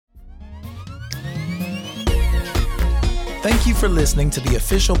Thank you for listening to the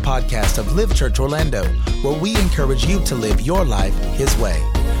official podcast of Live Church Orlando, where we encourage you to live your life His way.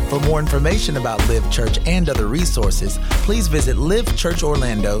 For more information about Live Church and other resources, please visit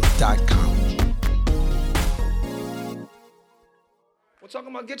livechurchorlando.com. We're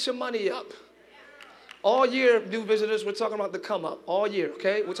talking about get your money up. All year, new visitors, we're talking about the come up. All year,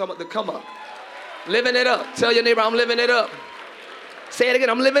 okay? We're talking about the come up. Living it up. Tell your neighbor, I'm living it up. Say it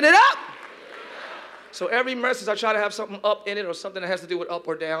again, I'm living it up. So every message, I try to have something up in it or something that has to do with up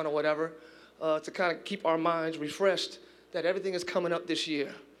or down or whatever to kind of keep our minds refreshed that everything is coming up this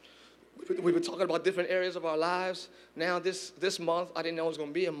year. We've been talking about different areas of our lives. Now this month, I didn't know it was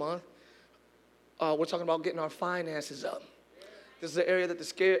going to be a month. We're talking about getting our finances up. This is an area that the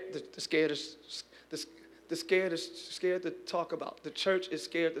scared is scared to talk about. The church is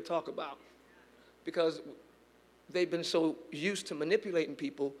scared to talk about because they've been so used to manipulating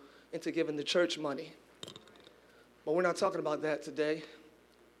people into giving the church money. But we're not talking about that today,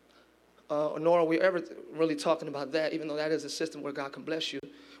 nor are we ever really talking about that, even though that is a system where God can bless you.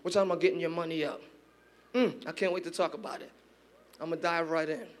 We're talking about getting your money up. I can't wait to talk about it. I'm going to dive right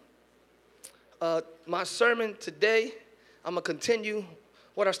in. My sermon today, I'm going to continue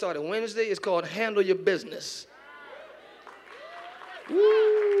what I started Wednesday. It's called Handle Your Business.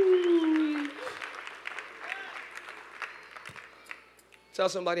 Woo. Tell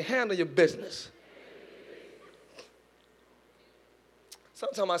somebody, handle your business.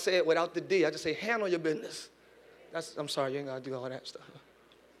 Sometimes I say it without the D. I just say, handle your business. I'm sorry, you ain't got to do all that stuff.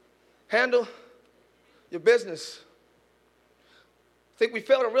 Handle your business. I think we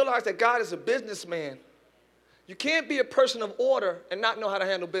fail to realize that God is a businessman. You can't be a person of order and not know how to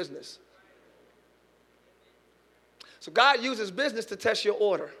handle business. So God uses business to test your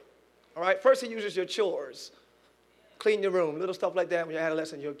order. All right? First, He uses your chores. Clean your room, little stuff like that when you're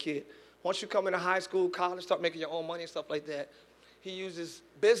adolescent, you're a kid. Once you come into high school, college, start making your own money and stuff like that, He uses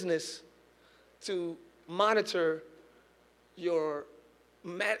business to monitor your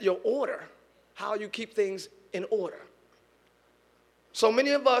order, how you keep things in order. So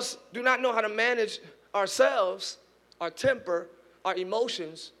many of us do not know how to manage ourselves, our temper, our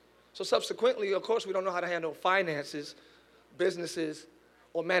emotions. So subsequently, of course, we don't know how to handle finances, businesses,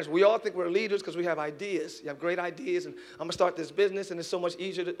 or management. We all think we're leaders because we have ideas. You have great ideas, and I'm going to start this business, and it's so much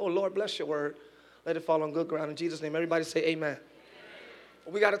easier to, oh, Lord, bless your word. Let it fall on good ground. In Jesus' name, everybody say amen.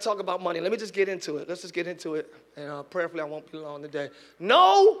 We got to talk about money. Let me just get into it. Let's just get into it, and prayerfully, I won't be long today.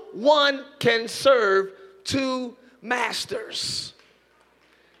 No one can serve two masters.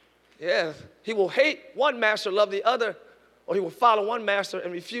 Yeah, he will hate one master, love the other, or he will follow one master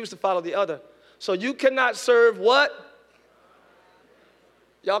and refuse to follow the other. So you cannot serve what?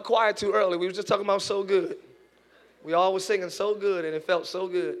 Y'all quiet too early. We were just talking about so good. We all was singing so good, and it felt so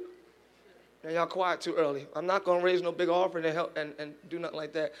good. And y'all quiet too early. I'm not going to raise no big offering and help and do nothing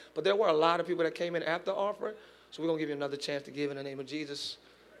like that. But there were a lot of people that came in after offering, so we're going to give you another chance to give in the name of Jesus.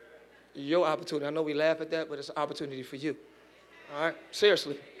 Your opportunity. I know we laugh at that, but it's an opportunity for you. All right?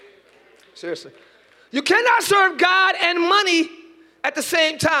 Seriously. You cannot serve God and money at the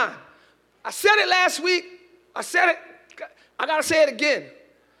same time. I said it last week. I said it. I got to say it again.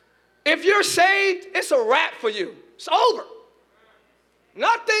 If you're saved, it's a wrap for you. It's over.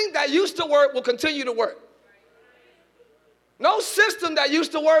 Nothing that used to work will continue to work. No system that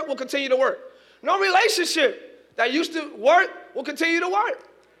used to work will continue to work. No relationship that used to work will continue to work.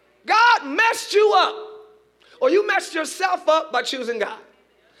 God messed you up. Or you messed yourself up by choosing God.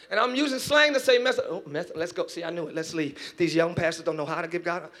 And I'm using slang to say mess up. Oh, let's go. See, I knew it. Let's leave. These young pastors don't know how to give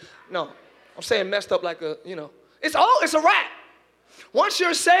God. No, I'm saying messed up like it's a wrap. Once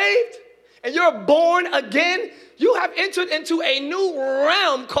you're saved and you're born again, you have entered into a new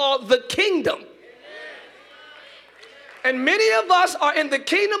realm called the kingdom. And many of us are in the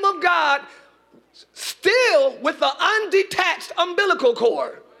kingdom of God still with the undetached umbilical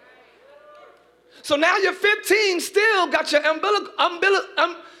cord. So now you're 15, still got your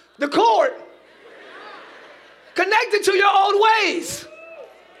the cord connected to your old ways.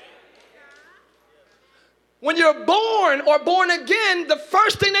 When you're born or born again, the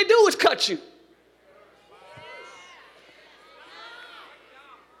first thing they do is cut you.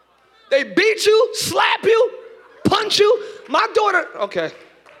 They beat you, slap you, punch you. My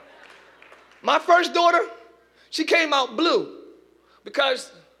first daughter, she came out blue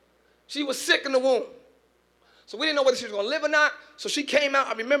because she was sick in the womb. So we didn't know whether she was going to live or not. So she came out.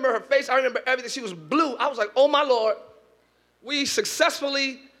 I remember her face. I remember everything. She was blue. I was like, oh, my Lord. We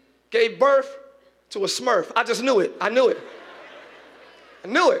successfully gave birth to a Smurf. I just knew it. I knew it.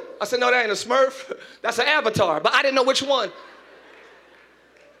 I said, no, that ain't a Smurf. That's an avatar. But I didn't know which one.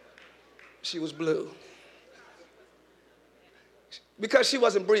 She was blue. because she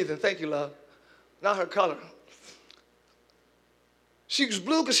wasn't breathing. Thank you, love. Not her color. She was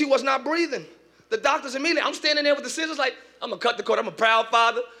blue because she was not breathing. The doctors immediately, I'm standing there with the scissors like, I'm going to cut the cord. I'm a proud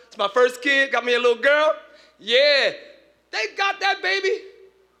father. It's my first kid. Got me a little girl. Yeah. They got that baby,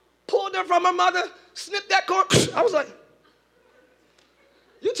 pulled her from her mother, snipped that cord. I was like,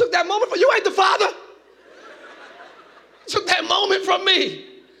 you took that moment from, you ain't the father. You took that moment from me.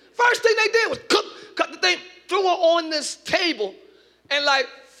 First thing they did was cut the thing, threw her on this table, and like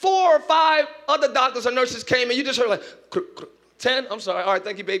 4 or 5 other doctors or nurses came, and you just heard like, 10, I'm sorry, all right,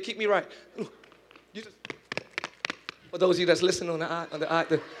 thank you, babe, keep me right. You just, for those of you that's listening on the eye,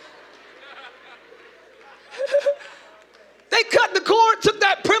 they cut the cord, took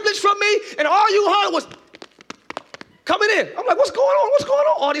that privilege from me, and all you heard was coming in. I'm like, what's going on? What's going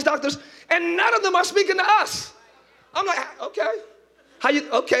on? All these doctors, and none of them are speaking to us. I'm like, okay.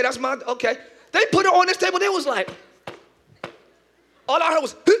 Okay, that's my, okay. They put her on this table, they was like, all I heard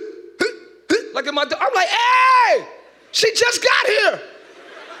was, like in my, I'm like, hey, she just got here.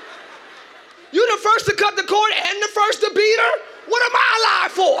 You the first to cut the cord and the first to beat her? What am I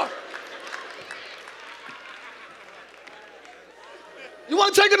alive for? You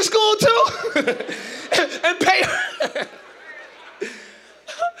want to take her to school too? and pay her?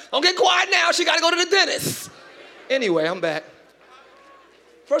 Don't get quiet now. She got to go to the dentist. Anyway, I'm back.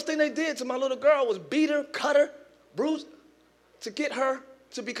 First thing they did to my little girl was beat her, cut her, bruise, to get her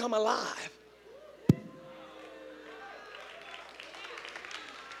to become alive.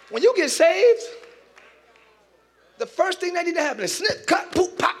 When you get saved, the first thing that need to happen is snip, cut,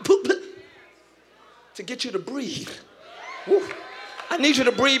 poop, pop, poop, to get you to breathe. Woo. I need you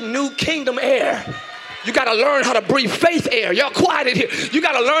to breathe new kingdom air. You got to learn how to breathe faith air. Y'all quiet in here. You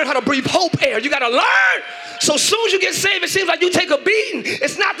got to learn how to breathe hope air. You got to learn. So soon as you get saved, it seems like you take a beating.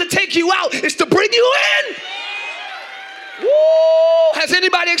 It's not to take you out. It's to bring you in. Woo! Has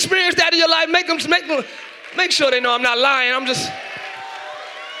anybody experienced that in your life? Make sure they know I'm not lying. I'm just...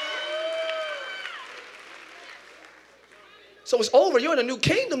 So it's over. You're in a new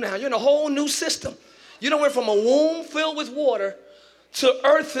kingdom now. You're in a whole new system. You done went from a womb filled with water to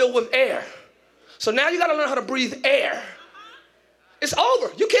earth filled with air. So now you got to learn how to breathe air. It's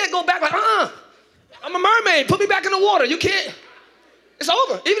over. You can't go back like, I'm a mermaid. Put me back in the water. You can't. It's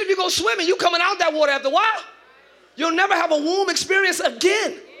over. Even if you go swimming, you coming out that water after a while. You'll never have a womb experience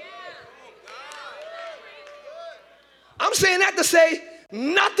again. I'm saying that to say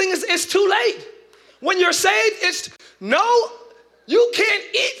nothing it's too late. When you're saved, you can't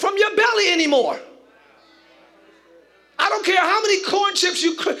eat from your belly anymore. I don't care how many corn chips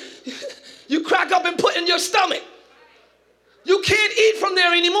you crack up and put in your stomach. You can't eat from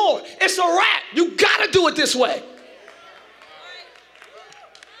there anymore. It's a wrap. You got to do it this way.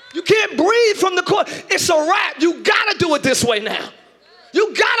 You can't breathe from the corn. It's a wrap. You got to do it this way now.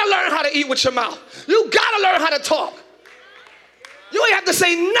 You got to learn how to eat with your mouth. You got to learn how to talk. You ain't have to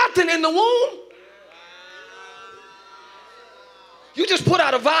say nothing in the womb. You just put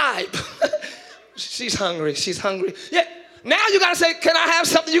out a vibe. She's hungry. She's hungry. Yeah. Now you got to say, can I have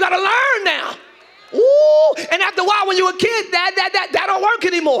something? You got to learn now. Ooh. And after a while, when you're a kid, that don't work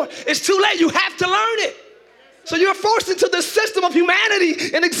anymore. It's too late. You have to learn it. So you're forced into the system of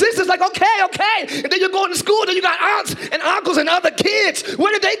humanity and existence like, okay. And then you're going to school, then you got aunts and uncles and other kids.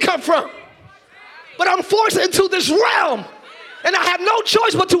 Where did they come from? But I'm forced into this realm. And I have no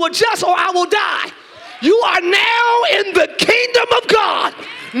choice but to adjust or I will die. You are now in the kingdom of God.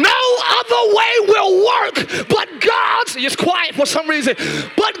 No other way will work but God's. It's quiet for some reason.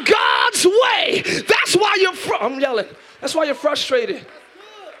 But God's way. That's why I'm yelling. That's why you're frustrated.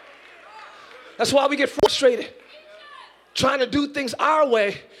 That's why we get frustrated. Trying to do things our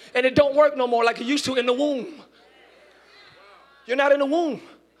way and it don't work no more like it used to in the womb. You're not in the womb.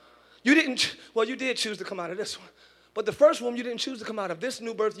 You did choose to come out of this one. But the first womb you didn't choose to come out of. This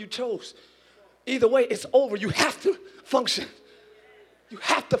new birth you chose. Either way, it's over. You have to function. You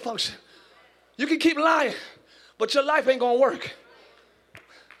have to function. You can keep lying, but your life ain't going to work.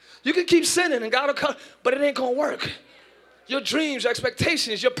 You can keep sinning and God will come, but it ain't going to work. Your dreams, your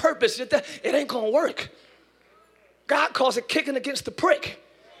expectations, your purpose, it ain't going to work. God calls it kicking against the prick.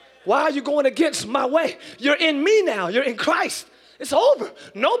 Why are you going against my way? You're in me now. You're in Christ. It's over.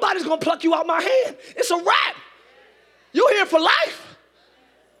 Nobody's going to pluck you out my hand. It's a wrap. You're here for life.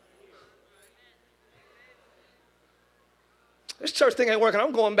 This church thing ain't working.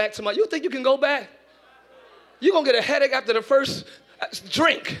 I'm going back to you think you can go back? You're going to get a headache after the first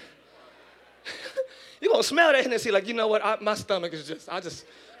drink. You're going to smell that Hennessy like, you know what, my stomach is I'm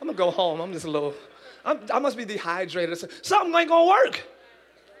going to go home. I'm just a little, I must be dehydrated. Something ain't going to work.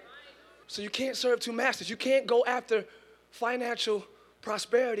 So you can't serve two masters. You can't go after financial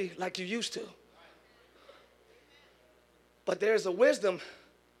prosperity like you used to. But there's a wisdom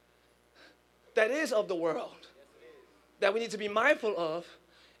that is of the world that we need to be mindful of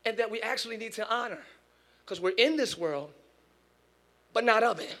and that we actually need to honor, because we're in this world, but not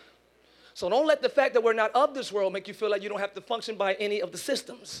of it. So don't let the fact that we're not of this world make you feel like you don't have to function by any of the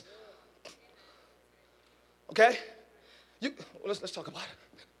systems. Okay? Let's talk about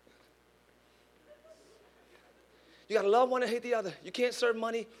it. You got to love one and hate the other. You can't serve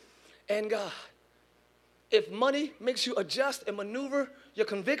money and God. If money makes you adjust and maneuver your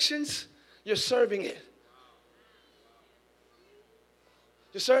convictions, you're serving it.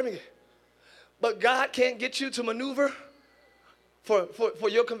 You're serving it. But God can't get you to maneuver for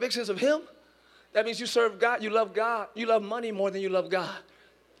your convictions of him. That means you serve God, you love God, you love money more than you love God.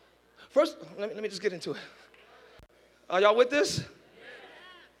 First, let me just get into it. Are y'all with this?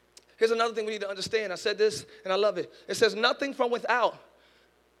 Here's another thing we need to understand. I said this and I love it. It says nothing from without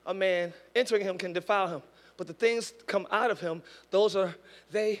a man entering him can defile him. But the things come out of him, those are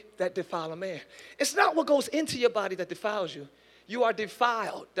they that defile a man. It's not what goes into your body that defiles you. You are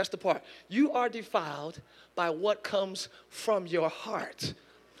defiled. That's the part. You are defiled by what comes from your heart.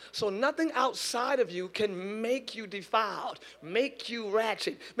 So nothing outside of you can make you defiled, make you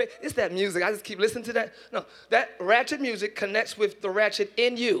ratchet. It's that music. I just keep listening to that. No, that ratchet music connects with the ratchet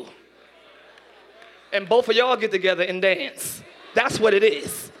in you. And both of y'all get together and dance. That's what it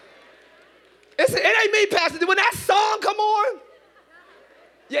is. It ain't me, Pastor. When that song come on,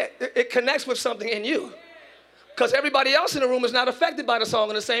 yeah, it connects with something in you. Because everybody else in the room is not affected by the song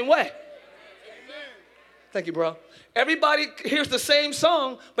in the same way. Amen. Thank you, bro. Everybody hears the same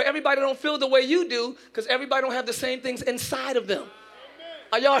song, but everybody don't feel the way you do because everybody don't have the same things inside of them. Amen.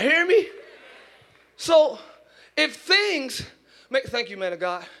 Are y'all hearing me? So if things thank you, man of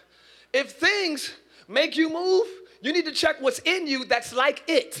God. If things make you move, you need to check what's in you that's like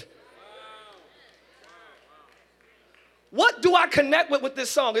it. What do I connect with this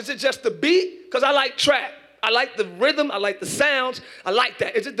song? Is it just the beat? Because I like trap. I like the rhythm. I like the sounds. I like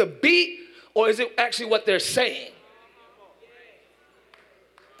that. Is it the beat or is it actually what they're saying?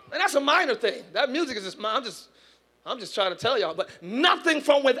 And that's a minor thing. That music is just, I'm just trying to tell y'all. But nothing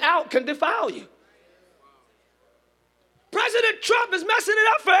from without can defile you. President Trump is messing it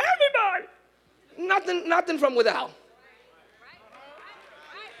up for everybody. Nothing from without.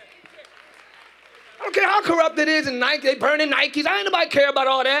 I don't care how corrupt it is in Nike, they burning Nikes. I ain't nobody care about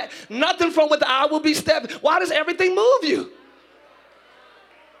all that. Nothing from without will be stepped. Why does everything move you?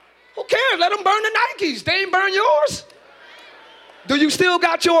 Who cares? Let them burn the Nikes. They ain't burn yours. Do you still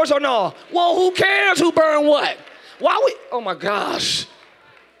got yours or no? Well, who cares who burned what? Oh my gosh.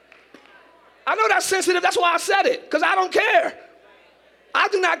 I know that's sensitive. That's why I said it, because I don't care. I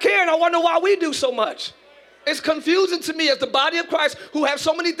do not care, and I wonder why we do so much. It's confusing to me as the body of Christ who have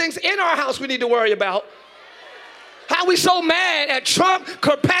so many things in our house we need to worry about. How we so mad at Trump,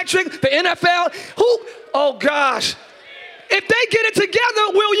 Kirkpatrick, the NFL. Oh gosh. If they get it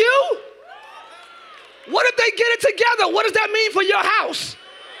together, will you? What if they get it together? What does that mean for your house?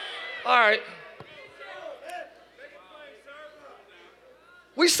 All right.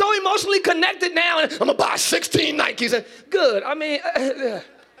 We so emotionally connected now, and I'm going to buy 16 Nikes. And good. I mean, it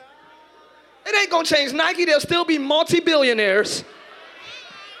ain't going to change Nike. They'll still be multi-billionaires.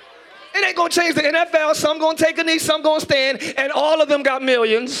 It ain't going to change the NFL. Some going to take a knee, some going to stand, and all of them got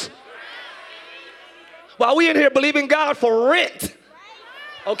millions. While we in here believing God for rent.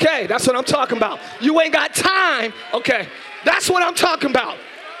 Okay, that's what I'm talking about. You ain't got time. Okay, that's what I'm talking about.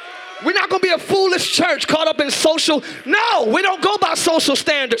 We're not going to be a foolish church caught up in social. No, we don't go by social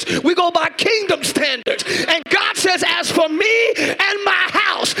standards. We go by kingdom standards. And God says, as for me and my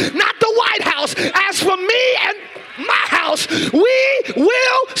house, not the White House, as for me and my house, we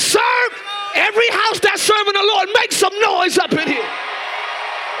will serve. Every house that's serving the Lord, make some noise up in here.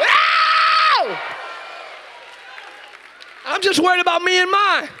 Ow! I'm just worried about me and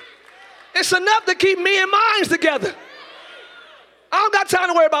mine. It's enough to keep me and mine together. I don't got time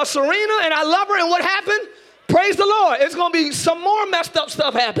to worry about Serena, and I love her, and what happened? Praise the Lord. It's going to be some more messed up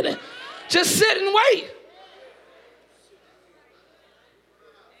stuff happening. Just sit and wait.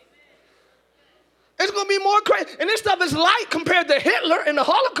 It's going to be more crazy. And this stuff is light compared to Hitler and the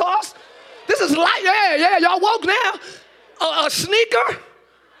Holocaust. This is light. Yeah, y'all woke now. A sneaker?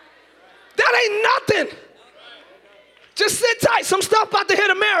 That ain't nothing. Just sit tight. Some stuff about to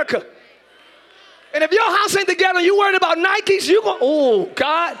hit America. And if your house ain't together and you worried about Nikes, you go, oh,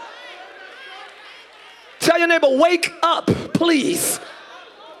 God. Tell your neighbor, wake up, please.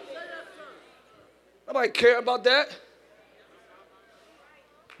 Nobody care about that.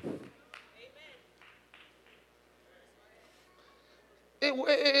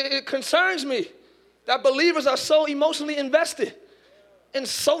 it concerns me that believers are so emotionally invested in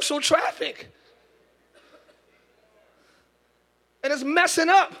social traffic. And it's messing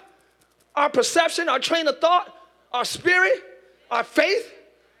up our perception, our train of thought, our spirit, our faith.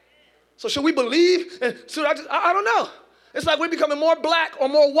 So should we believe? I don't know. It's like we're becoming more black or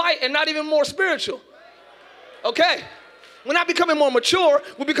more white and not even more spiritual. Okay. We're not becoming more mature.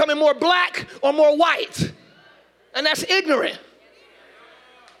 We're becoming more black or more white. And that's ignorant.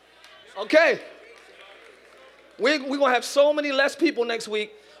 Okay. We're going to have so many less people next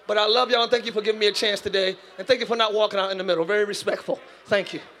week, but I love y'all and thank you for giving me a chance today. And thank you for not walking out in the middle. Very respectful.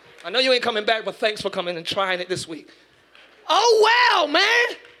 Thank you. I know you ain't coming back, but thanks for coming and trying it this week. Oh, well,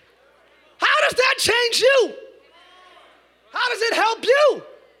 man. How does that change you? How does it help you?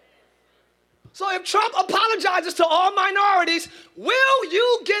 So if Trump apologizes to all minorities, will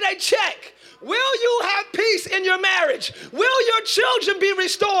you get a check? Will you have peace in your marriage? Will your children be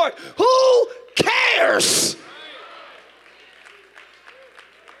restored? Who cares?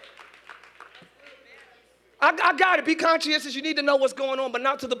 I got it. Be conscientious. You need to know what's going on, but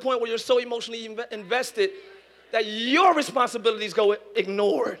not to the point where you're so emotionally invested that your responsibilities go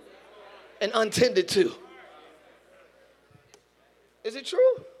ignored and untended to. Is it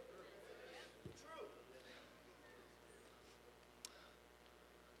true?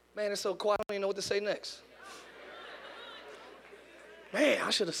 Man, it's so quiet, I don't even know what to say next. Man, I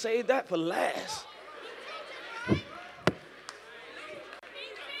should have saved that for last.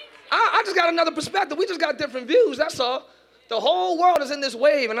 I just got another perspective. We just got different views, that's all. The whole world is in this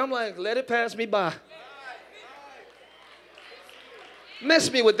wave, and I'm like, let it pass me by.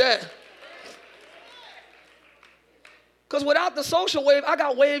 Miss me with that. Because without the social wave, I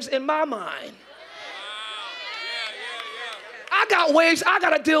got waves in my mind. I got waves I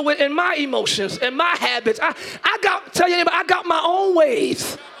got to deal with in my emotions and my habits. Tell you anybody, I got my own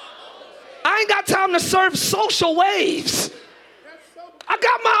waves. I ain't got time to surf social waves. I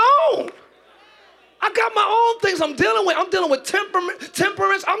got my own. I got my own things I'm dealing with. I'm dealing with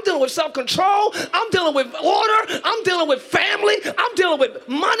temperance. I'm dealing with self-control. I'm dealing with order. I'm dealing with family. I'm dealing with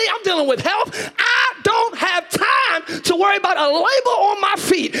money. I'm dealing with health. I don't have time to worry about a label on my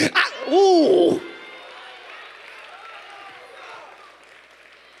feet.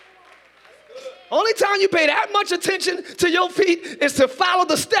 Only time you pay that much attention to your feet is to follow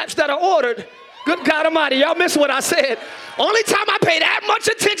the steps that are ordered. Good God Almighty, y'all missed what I said. Only time I pay that much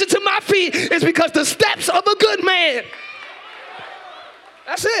attention to my feet is because the steps of a good man.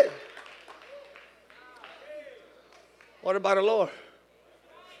 That's it. What about the Lord?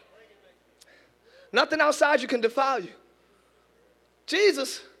 Nothing outside you can defile you.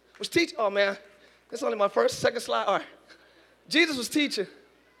 Jesus was teaching. Oh man, that's only my second slide. All right. Jesus was teaching.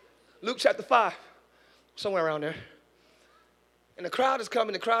 Luke chapter 5, somewhere around there. And the crowd is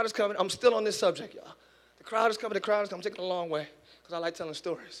coming. I'm still on this subject, y'all. The crowd is coming. I'm taking it a long way because I like telling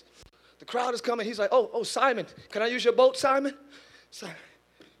stories. The crowd is coming. He's like, oh, Simon, can I use your boat, Simon? Simon.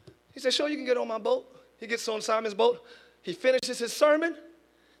 He said, sure, you can get on my boat. He gets on Simon's boat. He finishes his sermon.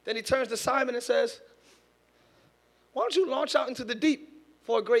 Then he turns to Simon and says, why don't you launch out into the deep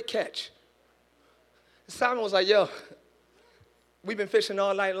for a great catch? And Simon was like, yo, we've been fishing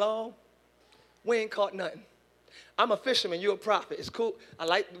all night long. We ain't caught nothing. I'm a fisherman. You're a prophet. It's cool. I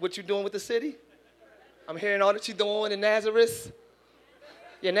like what you're doing with the city. I'm hearing all that you're doing in Nazareth.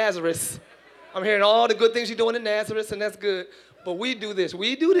 Yeah, Nazareth. I'm hearing all the good things you're doing in Nazareth, and that's good. But we do this.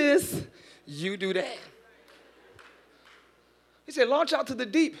 We do this. You do that. He said, launch out to the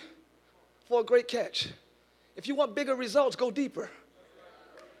deep for a great catch. If you want bigger results, go deeper.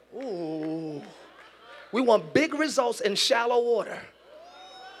 Ooh. We want big results in shallow water.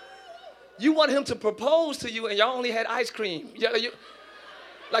 You want him to propose to you and y'all only had ice cream.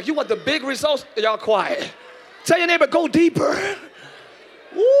 Like you want the big results, y'all quiet. Tell your neighbor, go deeper.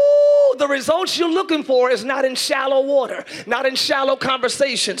 Ooh, the results you're looking for is not in shallow water, not in shallow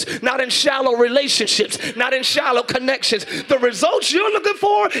conversations, not in shallow relationships, not in shallow connections. The results you're looking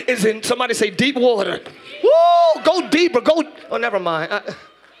for is in, somebody say, deep water. Woo, go deeper, oh, never mind.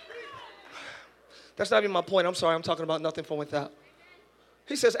 That's not even my point. I'm sorry, I'm talking about nothing from without.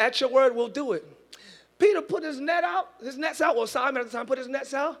 He says, at your word, we'll do it. Peter put his nets out. Well, Simon at the time put his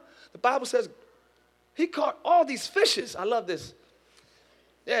nets out. The Bible says he caught all these fishes. I love this.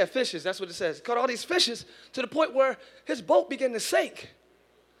 Yeah, fishes, that's what it says. He caught all these fishes to the point where his boat began to sink.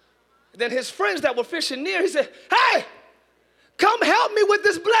 Then his friends that were fishing near, he said, hey, come help me with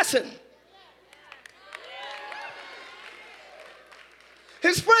this blessing.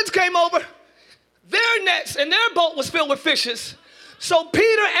 His friends came over. Their nets and their boat was filled with fishes. So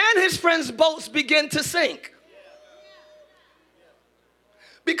Peter and his friends' boats began to sink.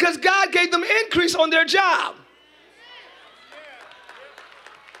 Because God gave them increase on their job.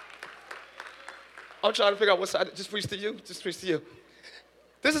 I'm trying to figure out what side. Just preach to you. Just preach to you.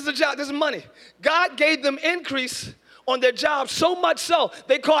 This is the job. This is money. God gave them increase on their job, so much so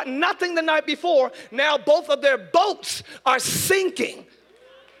they caught nothing the night before. Now both of their boats are sinking.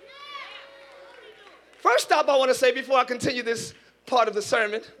 First stop I want to say before I continue this part of the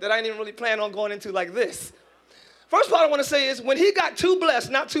sermon that I didn't even really plan on going into like this. First part I want to say is when he got too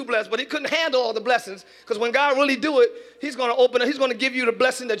blessed, not too blessed, but he couldn't handle all the blessings, because when God really do it, he's going to open it. He's going to give you the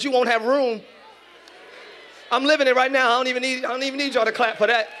blessing that you won't have room. I'm living it right now. I don't even need y'all to clap for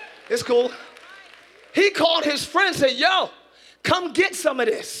that. It's cool. He called his friends and said, yo, come get some of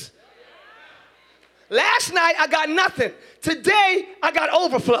this. Last night I got nothing. Today I got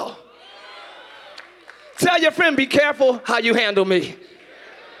overflow. Tell your friend, be careful how you handle me.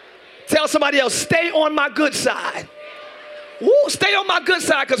 Tell somebody else, stay on my good side. Woo, stay on my good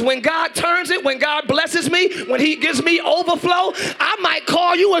side, because when God turns it, when God blesses me, when he gives me overflow, I might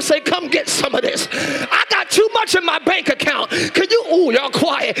call you and say, come get some of this. I got too much in my bank account. Can you, ooh, y'all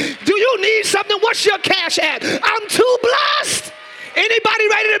quiet. Do you need something? What's your cash at? I'm too blessed. Anybody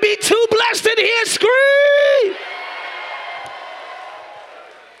ready to be too blessed in here? Scream.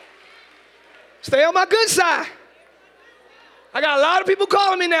 Stay on my good side. I got a lot of people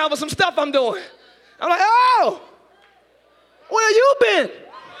calling me now for some stuff I'm doing. I'm like, oh, where you been?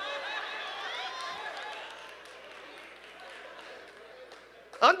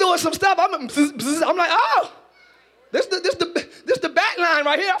 I'm doing some stuff. I'm like, oh, this the bat line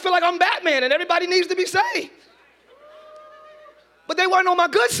right here. I feel like I'm Batman and everybody needs to be saved. But they weren't on my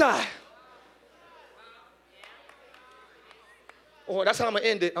good side. Oh, that's how I'm going to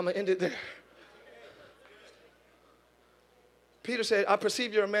end it. I'm going to end it there. Peter said, I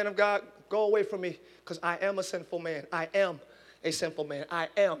perceive you're a man of God. Go away from me, because I am a sinful man. I am a sinful man. I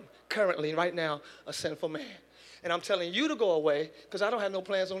am currently, right now, a sinful man. And I'm telling you to go away, because I don't have no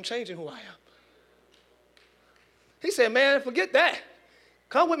plans on changing who I am. He said, man, forget that.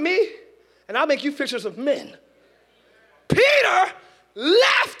 Come with me, and I'll make you fishers of men. Peter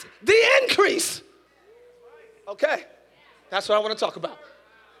left the increase. Okay, that's what I want to talk about.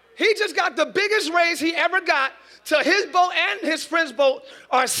 He just got the biggest raise he ever got, till his boat and his friend's boat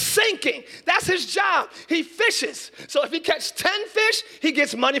are sinking. That's his job. He fishes. So if he catches 10 fish, he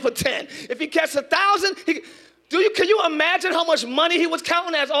gets money for 10. If he catches 1,000, can you imagine how much money he was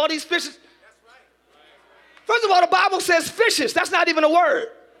counting as all these fishes? First of all, the Bible says fishes. That's not even a word.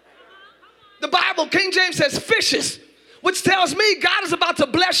 The Bible, King James says fishes, which tells me God is about to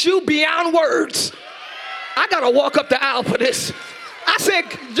bless you beyond words. I got to walk up the aisle for this. I said,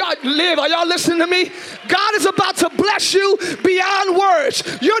 y'all live, are y'all listening to me? God is about to bless you beyond words.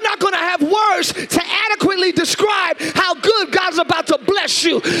 You're not going to have words to adequately describe how good God's about to bless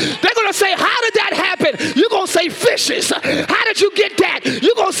you. They're going to say, how did that happen? You're going to say fishes. How did you get that?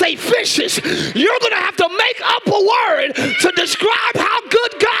 You're going to say fishes. You're going to have to make up a word to describe how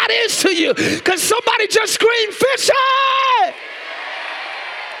good God is to you, because somebody just screamed, fishes!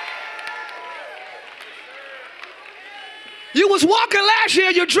 You was walking last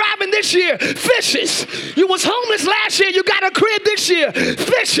year, you're driving this year. Fishes. You was homeless last year, you got a crib this year.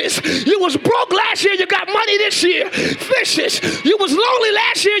 Fishes. You was broke last year, you got money this year. Fishes. You was lonely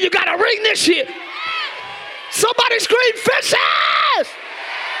last year, you got a ring this year. Somebody scream, fishes!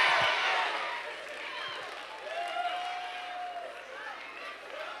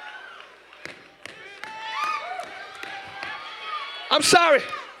 I'm sorry.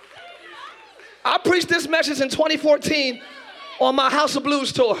 I preached this message in 2014 on my House of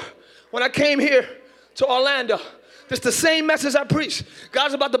Blues tour when I came here to Orlando. This is the same message I preached.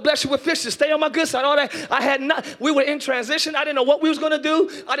 God's about to bless you with fishes. Stay on my good side. All that. We were in transition. I didn't know what we was going to do.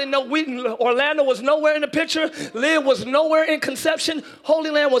 I didn't know Orlando was nowhere in the picture. Liv was nowhere in conception.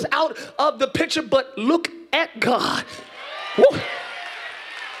 Holy Land was out of the picture. But look at God. Woo.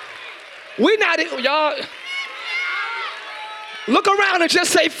 We not, y'all. Look around and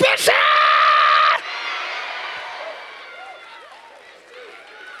just say, fishes!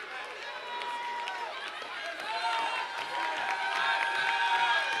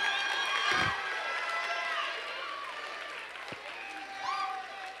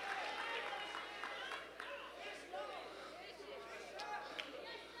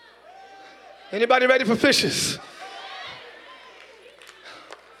 Anybody ready for fishes?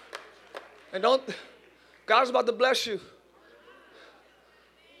 And God's about to bless you.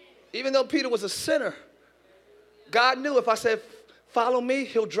 Even though Peter was a sinner, God knew if I said, follow me,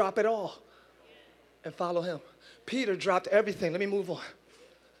 he'll drop it all and follow him. Peter dropped everything. Let me move on.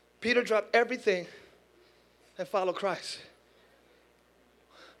 Peter dropped everything and followed Christ.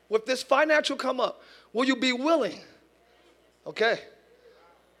 with this financial come up, will you be willing, okay,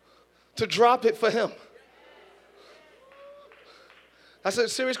 to drop it for him? That's a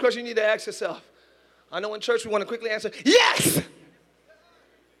serious question you need to ask yourself. I know in church we want to quickly answer, yes!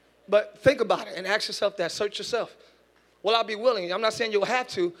 But think about it and ask yourself that. Search yourself. Will I be willing? I'm not saying you'll have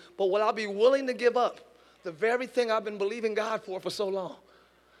to, but will I be willing to give up the very thing I've been believing God for so long?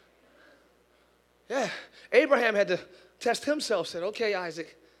 Yeah. Abraham had to test himself, said, okay,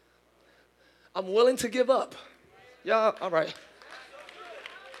 Isaac, I'm willing to give up. Yeah, all right.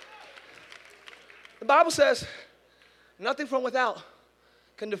 The Bible says, nothing from without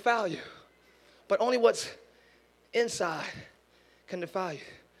can defile you, but only what's inside can defile you.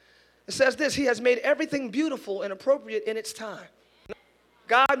 It says this, he has made everything beautiful and appropriate in its time.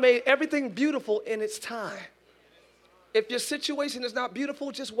 God made everything beautiful in its time. If your situation is not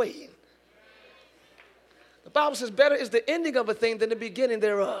beautiful, just wait. The Bible says better is the ending of a thing than the beginning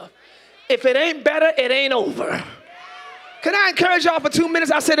thereof. If it ain't better, it ain't over. Can I encourage y'all for 2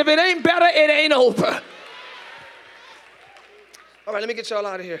 minutes? I said if it ain't better, it ain't over. All right, let me get y'all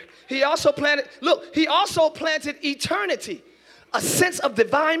out of here. He also planted eternity, a sense of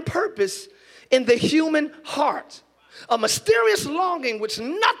divine purpose in the human heart, a mysterious longing which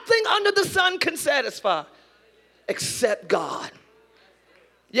nothing under the sun can satisfy except God.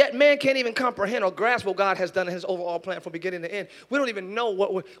 Yet man can't even comprehend or grasp what God has done in his overall plan from beginning to end. We don't even know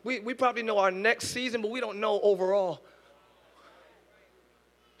what we probably know our next season, but we don't know overall.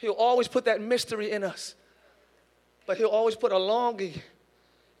 He'll always put that mystery in us. But he'll always put a longing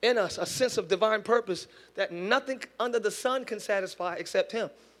in us, a sense of divine purpose that nothing under the sun can satisfy except him.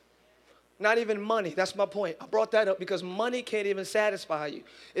 Not even money. That's my point. I brought that up because money can't even satisfy you.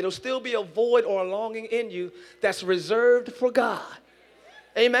 It'll still be a void or a longing in you that's reserved for God.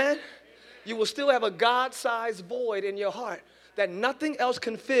 Amen? You will still have a God-sized void in your heart that nothing else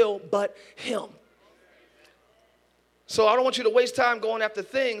can fill but him. So I don't want you to waste time going after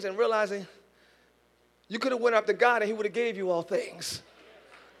things and realizing you could have went after God and he would have gave you all things.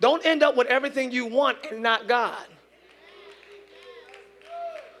 Don't end up with everything you want and not God.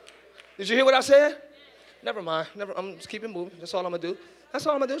 Did you hear what I said? Never mind. I'm just keeping moving. That's all I'm going to do. That's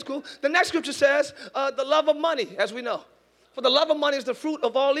all I'm going to do. It's cool. The next scripture says, the love of money, as we know. For the love of money is the fruit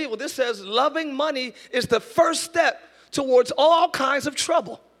of all evil. This says loving money is the first step towards all kinds of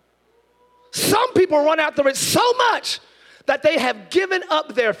trouble. Some people run after it so much that they have given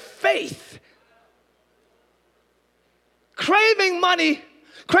up their faith. Craving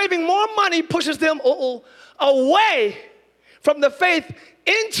more money pushes them away from the faith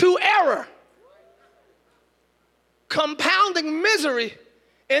into error, compounding misery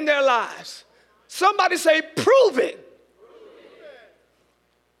in their lives. Somebody say, prove it.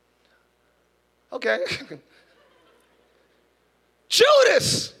 Okay.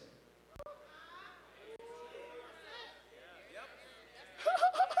 Judas.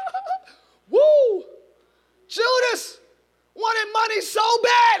 Woo. Judas wanted money so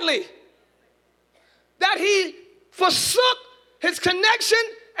badly that he forsook his connection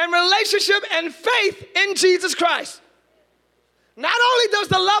and relationship and faith in Jesus Christ. Not only does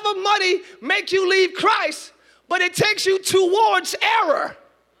the love of money make you leave Christ, but it takes you towards error.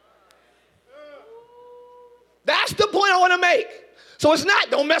 That's the point I want to make. So it's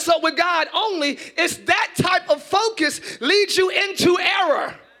not, don't mess up with God only. It's that type of focus leads you into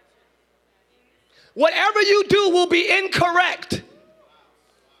error. Whatever you do will be incorrect.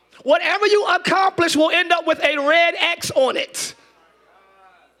 Whatever you accomplish will end up with a red X on it.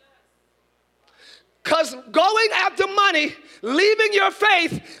 Because going after money, leaving your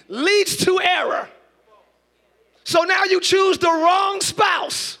faith, leads to error. So now you choose the wrong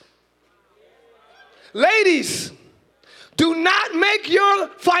spouse. Ladies, do not make your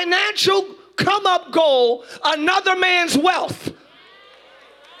financial come-up goal another man's wealth.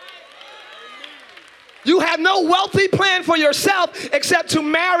 You have no wealthy plan for yourself except to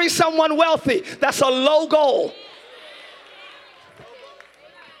marry someone wealthy. That's a low goal.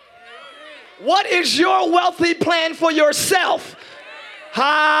 What is your wealthy plan for yourself?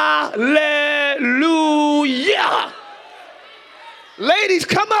 Hallelujah. Ladies,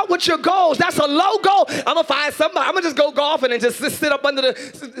 come out with your goals. That's a low goal. I'm going to find somebody. I'm going to just go golfing and just sit up under the...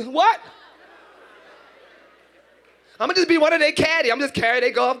 What? I'm going to just be one of their caddy. I'm just carry their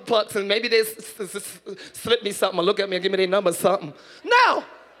golf pucks and maybe they slip me something or look at me and give me their number or something. No.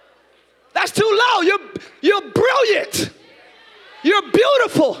 That's too low. You're brilliant. You're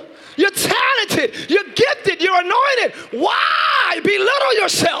beautiful. You're talented. You're gifted. You're anointed. Why belittle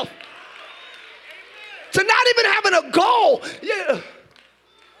yourself? To not even having a goal. Yeah.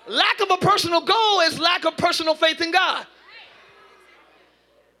 Lack of a personal goal is lack of personal faith in God.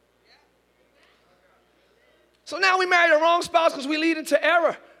 So now we marry the wrong spouse because we lead into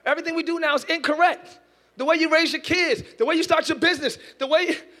error. Everything we do now is incorrect. The way you raise your kids, the way you start your business,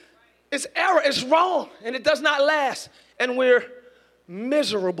 it's error, it's wrong, and it does not last. And we're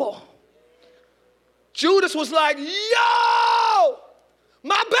miserable. Judas was like, yo,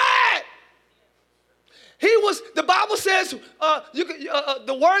 my bad. The Bible says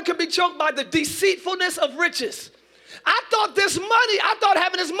the word can be choked by the deceitfulness of riches. I thought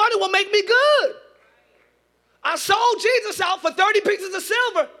having this money will make me good. I sold Jesus out for 30 pieces of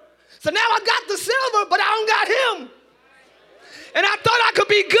silver. So now I got the silver, but I don't got him. And I thought I could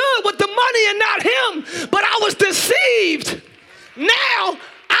be good with the money and not him, but I was deceived. Now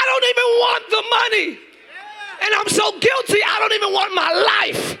I don't even want the money. And I'm so guilty, I don't even want my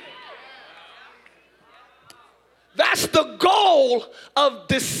life. That's the goal of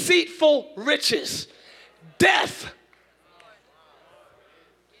deceitful riches. Death.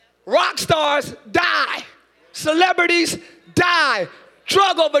 Rock stars die. Celebrities die.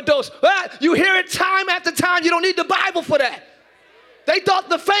 Drug overdose. You hear it time after time. You don't need the Bible for that. They thought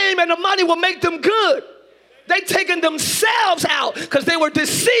the fame and the money would make them good. They taken themselves out because they were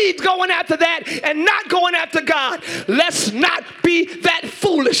deceived going after that and not going after God. Let's not be that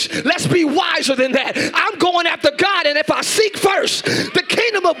foolish. Let's be wiser than that. I'm going after God, and if I seek first the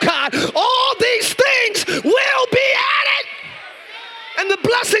kingdom of God, all these things will be added. And the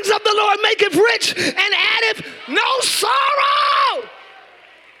blessings of the Lord maketh rich and addeth no sorrow.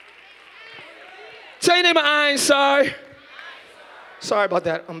 Tell your neighbor, I ain't sorry. Sorry about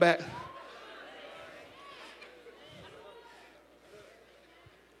that. I'm back.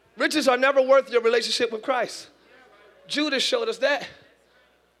 Riches are never worth your relationship with Christ. Judas showed us that.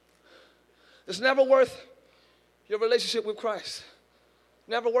 It's never worth your relationship with Christ.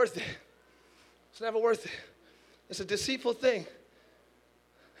 Never worth it. It's never worth it. It's a deceitful thing.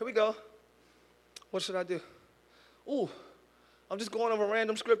 Here we go. What should I do? Ooh, I'm just going over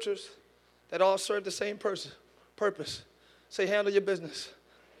random scriptures that all serve the same purpose. Say, handle your business.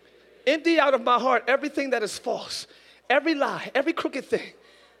 Empty out of my heart everything that is false, every lie, every crooked thing,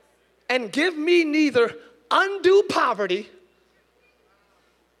 and give me neither undue poverty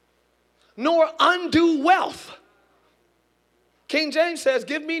nor undue wealth. King James says,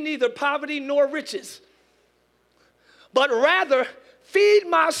 give me neither poverty nor riches, but rather feed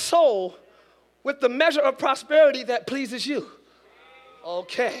my soul with the measure of prosperity that pleases you.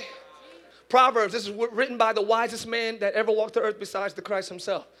 Okay. Proverbs, this is written by the wisest man that ever walked the earth besides the Christ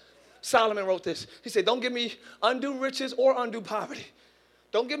himself. Solomon wrote this. He said, don't give me undue riches or undue poverty.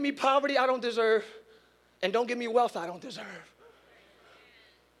 Don't give me poverty I don't deserve, and don't give me wealth I don't deserve.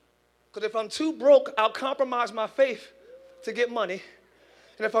 Because if I'm too broke, I'll compromise my faith to get money.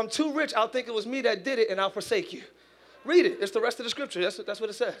 And if I'm too rich, I'll think it was me that did it, and I'll forsake you. Read it. It's the rest of the scripture. That's what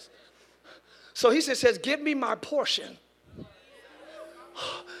it says. So he says, give me my portion.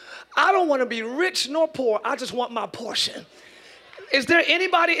 I don't want to be rich nor poor. I just want my portion. Is there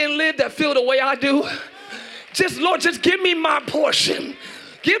anybody in Live that feel the way I do? Lord, just give me my portion.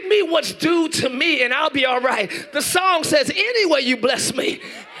 Give me what's due to me, and I'll be all right. The song says, anyway you bless me.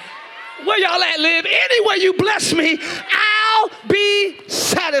 Where y'all at, Live? Anyway you bless me, I'll be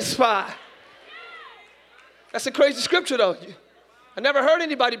satisfied. That's a crazy scripture, though. I never heard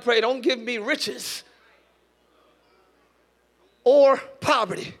anybody pray, don't give me riches or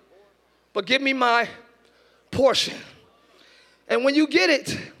poverty, but give me my portion. And when you get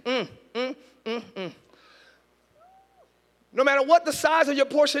it, no matter what the size of your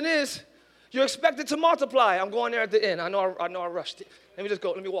portion is, you're expected to multiply. I'm going there at the end. I know I rushed it. Let me just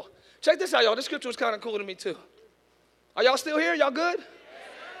go. Let me walk. Check this out, y'all. This scripture was kind of cool to me, too. Are y'all still here? Y'all good?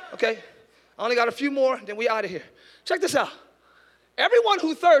 Okay. I only got a few more, then we out of here. Check this out. Everyone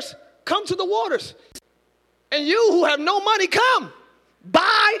who thirsts, come to the waters. And you who have no money, come.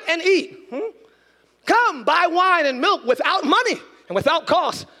 Buy and eat. Come, buy wine and milk without money and without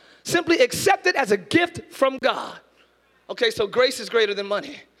cost. Simply accept it as a gift from God. Okay, so grace is greater than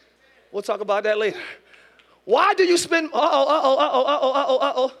money. We'll talk about that later. Why do you spend, Why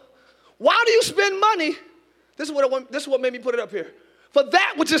do you spend money? This is what made me put it up here. For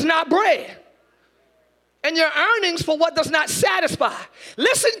that which is not bread. And your earnings for what does not satisfy.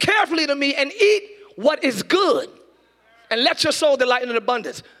 Listen carefully to me and eat what is good. And let your soul delight in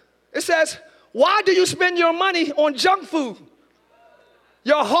abundance. It says, why do you spend your money on junk food?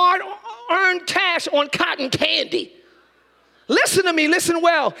 Your hard-earned cash on cotton candy. Listen to me, listen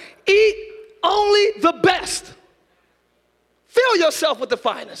well. Eat only the best. Fill yourself with the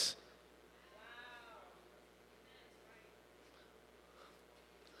finest.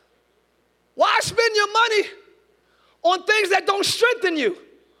 Why spend your money on things that don't strengthen you?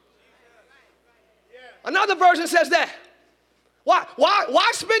 Another version says that.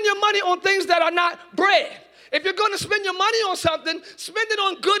 Why spend your money on things that are not bread? If you're going to spend your money on something, spend it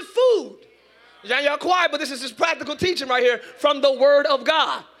on good food. Y'all quiet, but this is just practical teaching right here from the Word of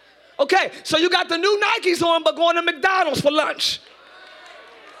God. Okay, so you got the new Nikes on, but going to McDonald's for lunch.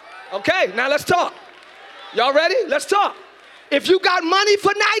 Okay, now let's talk. Y'all ready? Let's talk. If you got money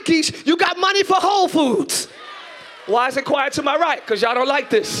for Nikes, you got money for Whole Foods. Why is it quiet to my right? Because y'all don't like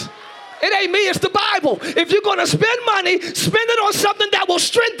this. It ain't me, it's the Bible. If you're going to spend money, spend it on something that will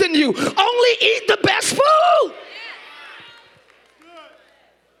strengthen you. Only eat the best food.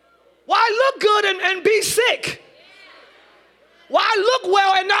 Why look good and be sick? Why look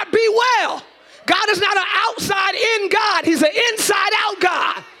well and not be well? God is not an outside-in God. He's an inside-out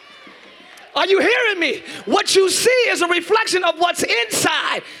God. Are you hearing me? What you see is a reflection of what's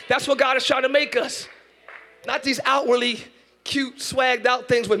inside. That's what God is trying to make us. Not these outwardly cute, swagged out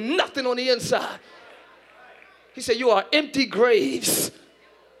things with nothing on the inside. He said, you are empty graves.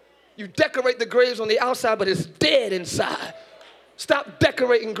 You decorate the graves on the outside, but it's dead inside. Stop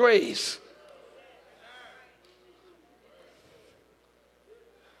decorating graves.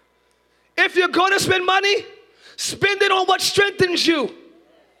 If you're going to spend money, spend it on what strengthens you.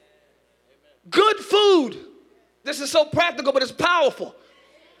 Good food. This is so practical, but it's powerful.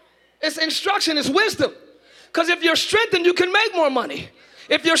 It's instruction, it's wisdom. Because if you're strengthened, you can make more money.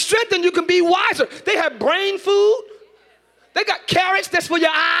 If you're strengthened, you can be wiser. They have brain food. They got carrots, that's for your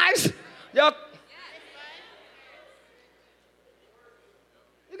eyes. Y'all.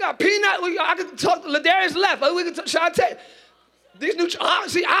 You got peanut. I can talk. Ladarius left. We can try to tell you. These new,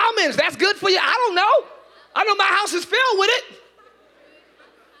 see, almonds, that's good for you. I don't know. I know my house is filled with it.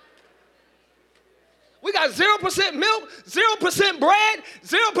 We got 0% milk, 0% bread,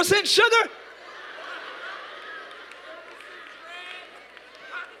 0% sugar.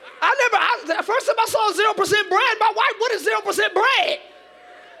 First time I saw 0% bread, my wife, what is 0% bread?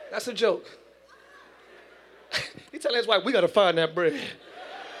 That's a joke. He telling his wife, we got to find that bread.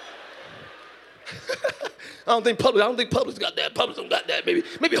 I don't think Publix got that. Publix don't got that.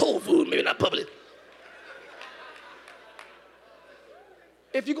 Maybe Whole Foods, maybe not Publix.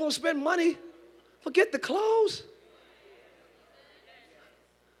 If you're going to spend money, forget the clothes.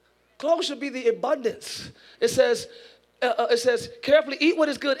 Clothes should be the abundance. It says, carefully eat what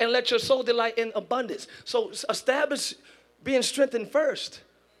is good and let your soul delight in abundance. So establish being strengthened first.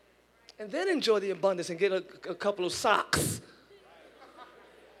 And then enjoy the abundance and get a couple of socks.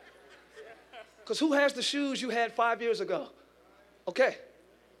 Because who has the shoes you had 5 years ago? Okay.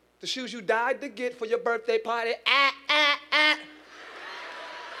 The shoes you died to get for your birthday party.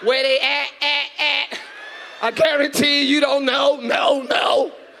 Where they at? I guarantee you don't know.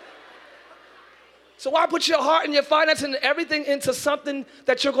 No. So why put your heart and your finances and everything into something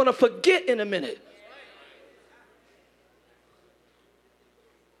that you're going to forget in a minute?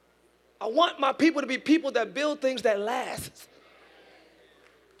 I want my people to be people that build things that last.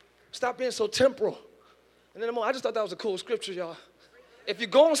 Stop being so temporal. And then I just thought that was a cool scripture, y'all. If you're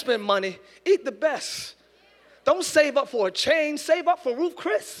going to spend money, eat the best. Don't save up for a chain. Save up for Ruth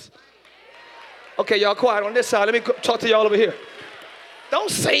Chris. Okay, y'all quiet on this side. Let me talk to y'all over here. Don't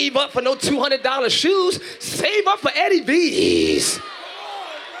save up for no $200 shoes. Save up for Eddie V's.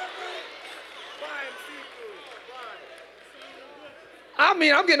 I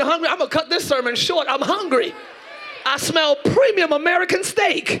mean, I'm getting hungry. I'm going to cut this sermon short. I'm hungry. I smell premium American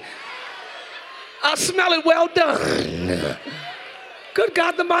steak. I smell it well done. Good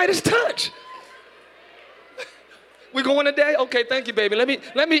God, the Midas touch. We going today? Okay, thank you, baby.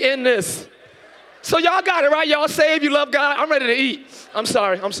 Let me end this. So y'all got it, right? Y'all saved, you love God. I'm ready to eat. I'm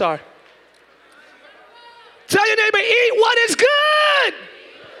sorry. Tell your neighbor, eat what is good.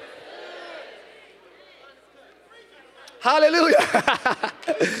 Hallelujah.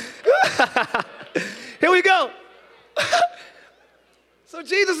 Here we go. So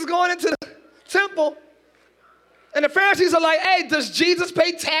Jesus is going into the temple, and the Pharisees are like, hey, does Jesus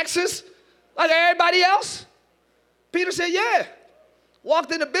pay taxes like everybody else? Peter said, yeah.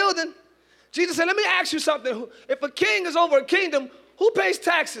 Walked in the building. Jesus said, let me ask you something. If a king is over a kingdom, who pays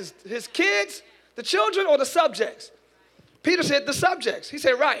taxes? His kids, the children, or the subjects? Peter said, the subjects. He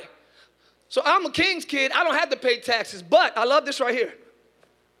said, right. So I'm a king's kid. I don't have to pay taxes, but I love this right here.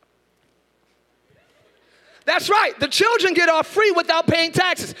 That's right. The children get off free without paying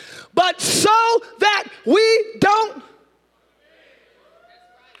taxes. But so that we don't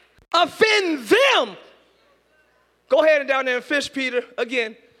offend them. Go ahead and down there and fish, Peter,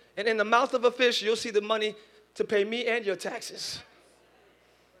 again. And in the mouth of a fish, you'll see the money to pay me and your taxes.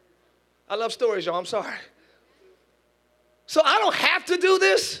 I love stories, y'all. I'm sorry. So I don't have to do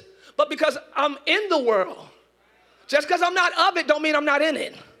this, But because I'm in the world, just because I'm not of it don't mean I'm not in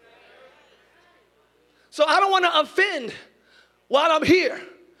it. So I don't want to offend while I'm here.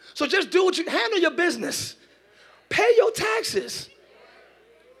 So just do what you, handle your business. Pay your taxes.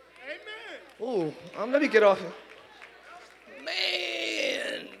 Amen. Ooh, let me get off here.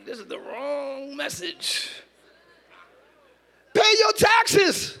 Man, this is the wrong message. Pay your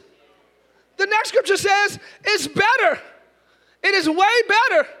taxes. The next scripture says it's better. It is way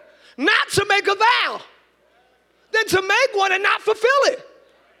better not to make a vow than to make one and not fulfill it.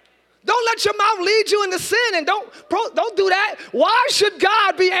 Don't let your mouth lead you into sin, and don't do that. Why should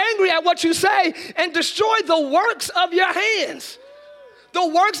God be angry at what you say and destroy the works of your hands? The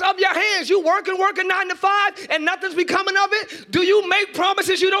works of your hands. You working 9 to 5 and nothing's becoming of it. Do you make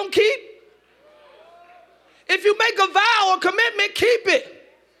promises you don't keep? If you make a vow or commitment, keep it.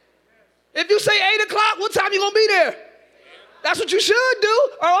 If you say 8 o'clock, what time you going to be there? That's what you should do.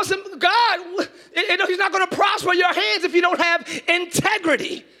 Or else God, he's not going to prosper your hands if you don't have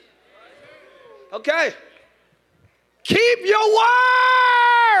integrity. Okay. Keep your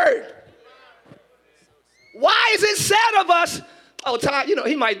word. Why is it said of us, oh, Tye,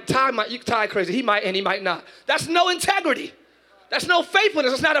 Tye crazy. He might and he might not. That's no integrity. That's no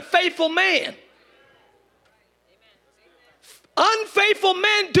faithfulness. That's not a faithful man. Unfaithful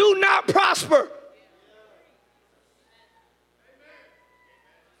men do not prosper.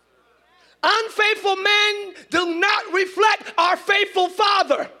 Unfaithful men do not reflect our faithful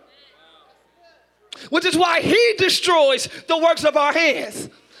Father, which is why he destroys the works of our hands,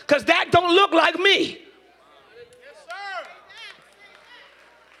 because that don't look like me. Yes, sir.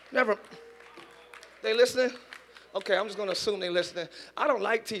 Never. They listening? Okay, I'm just going to assume they listening. I don't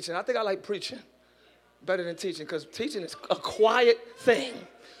like teaching. I think I like preaching better than teaching, because teaching is a quiet thing.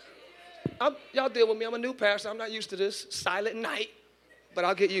 Y'all deal with me. I'm a new pastor. I'm not used to this silent night, but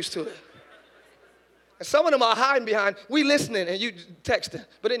I'll get used to it. And some of them are hiding behind, we listening and you texting.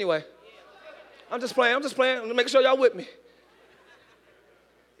 But anyway, I'm just playing. I'm making sure y'all with me.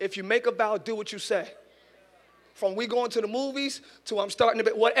 If you make a vow, do what you say. From we going to the movies to I'm starting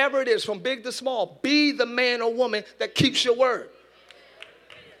to be, whatever it is, from big to small, be the man or woman that keeps your word.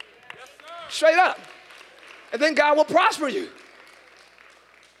 Straight up. And then God will prosper you.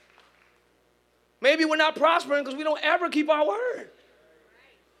 Maybe we're not prospering because we don't ever keep our word.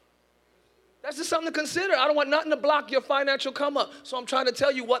 That's just something to consider. I don't want nothing to block your financial come up. So I'm trying to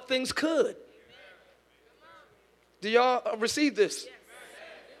tell you what things could. Do y'all receive this? Yes.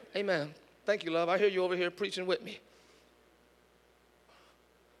 Amen. Thank you, love. I hear you over here preaching with me.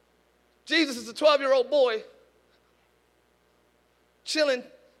 Jesus is a 12-year-old boy chilling,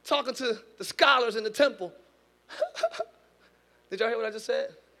 talking to the scholars in the temple. Did y'all hear what I just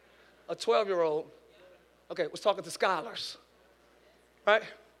said? A 12-year-old, okay, was talking to scholars, right?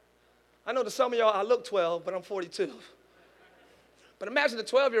 I know to some of y'all, I look 12, but I'm 42. But imagine a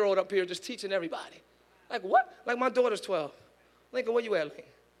 12-year-old up here just teaching everybody. Like what? Like my daughter's 12. Lincoln, where you at, Lincoln?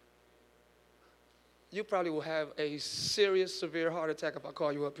 You probably will have a serious, severe heart attack if I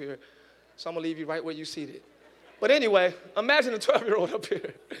call you up here. So I'm going to leave you right where you seated. But anyway, imagine a 12-year-old up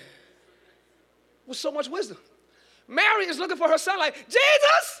here with so much wisdom. Mary is looking for her son like,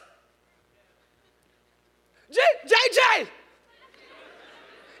 Jesus! JJ!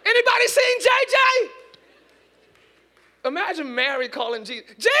 Anybody seen JJ? Imagine Mary calling Jesus.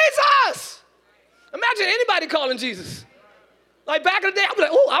 Jesus! Imagine anybody calling Jesus. Like back in the day, I'd be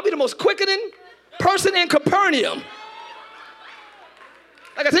like, oh, I'll be the most quickening person in Capernaum.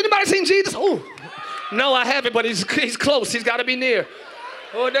 Like, has anybody seen Jesus? Oh, no, I haven't, but he's close. He's got to be near.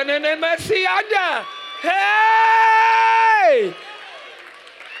 Oh, hey!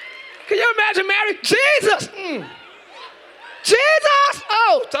 Can you imagine Mary? Jesus! Jesus!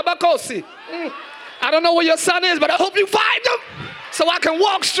 Oh, tabakosi. I don't know where your son is, but I hope you find him so I can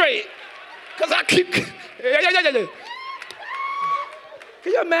walk straight. Because I keep... Can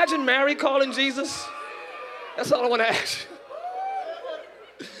you imagine Mary calling Jesus? That's all I want to ask you.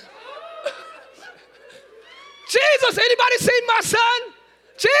 Jesus, anybody seen my son?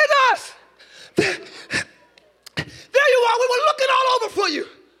 Jesus! There you are. We were looking all over for you.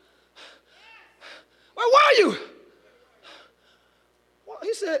 Where were you? Well,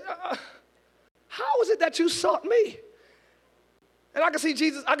 he said, how is it that you sought me? And I can see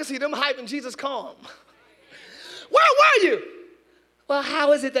Jesus, I can see them hyping Jesus calm. Where were you? Well,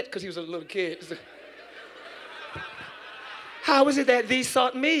 how is it that, because he was a little kid. How is it that thee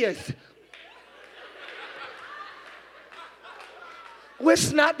sought me?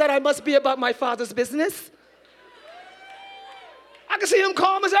 Wish not that I must be about my Father's business. I can see him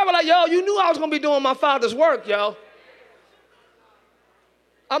calm as ever, like, yo, you knew I was going to be doing my Father's work, yo.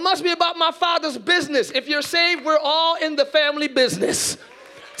 I must be about my Father's business. If you're saved, we're all in the family business.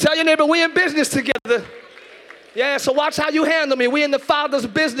 Tell your neighbor, we're in business together. Yeah, so watch how you handle me. We're in the Father's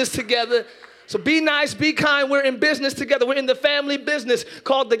business together. So be nice, be kind. We're in business together. We're in the family business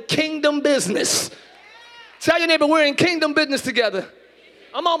called the kingdom business. Tell your neighbor, we're in kingdom business together.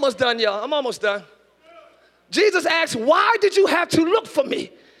 I'm almost done, y'all. I'm almost done. Jesus asked, why did you have to look for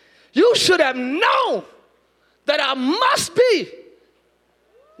me? You should have known that I must be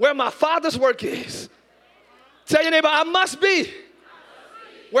where my Father's work is. Tell your neighbor, I must be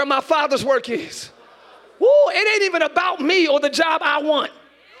where my Father's work is. Woo, it ain't even about me or the job I want.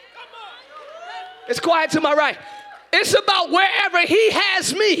 It's quiet to my right. It's about wherever he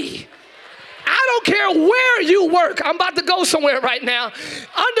has me. I don't care where you work. I'm about to go somewhere right now.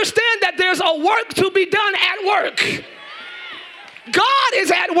 Understand that there's a work to be done at work. God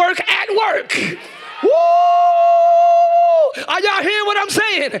is at work at work. Woo! Are y'all hearing what I'm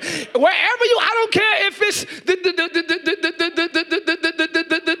saying? Wherever you, I don't care if it's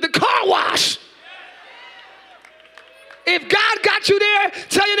the car wash. If God got you there,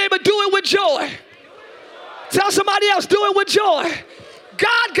 tell your neighbor, do it with joy. Tell somebody else, do it with joy.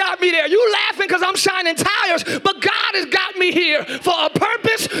 God got me there. You laughing because I'm shining tires, but God has got me here for a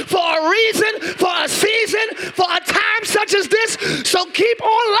purpose, for a reason, for a season, for a time such as this. So keep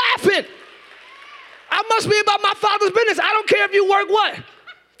on laughing. I must be about my Father's business. I don't care if you work what?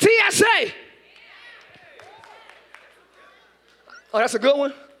 TSA. Oh, that's a good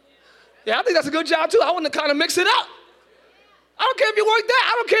one? Yeah, I think that's a good job too. I want to kind of mix it up. I don't care if you work that.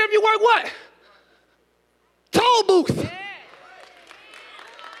 I don't care if you work what? Toll booth.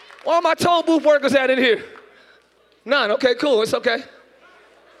 Where are my toll booth workers at in here? None. Okay, cool. It's okay.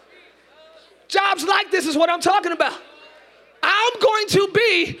 Jobs like this is what I'm talking about. I'm going to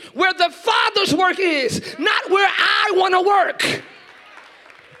be where the Father's work is, not where I want to work.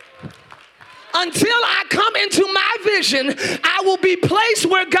 Until I come into my vision, I will be placed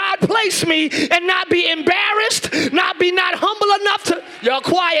where God placed me and not be embarrassed, not humble enough to, y'all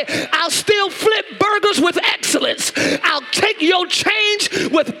quiet, I'll still flip burgers with excellence. I'll take your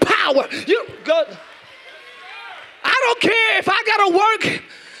change with power. You go. I don't care if I got to work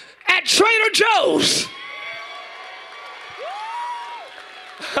at Trader Joe's.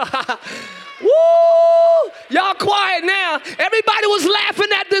 Woo! Y'all quiet now. Everybody was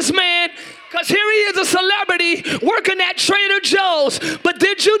laughing at this man because here he is, a celebrity working at Trader Joe's. But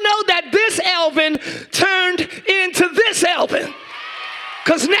did you know that this Elvin turned into this Elvin?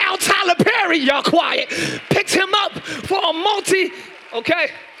 Because now Tyler Perry, y'all quiet, picked him up for a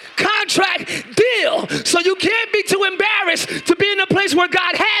contract deal. So you can't be too embarrassed to be in a place where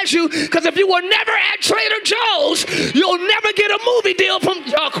God has you, because if you were never at Trader Joe's, you'll never get a movie deal from,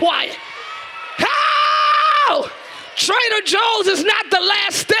 y'all quiet. How? Trader Joe's is not the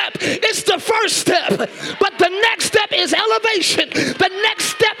last step. It's the first step. But the next step is elevation. The next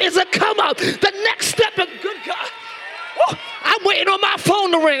step is a come up. The next step is, good God. Woo, I'm waiting on my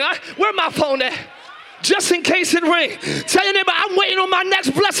phone to ring. Where my phone at? Just in case it rings. Tell your neighbor, I'm waiting on my next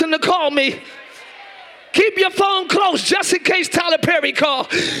blessing to call me. Keep your phone close just in case Tyler Perry call.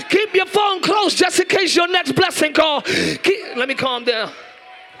 Keep your phone close just in case your next blessing call. Let me calm down.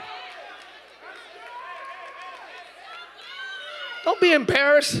 Don't be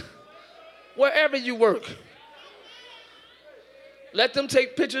embarrassed wherever you work. Let them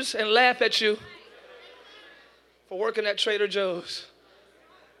take pictures and laugh at you for working at Trader Joe's,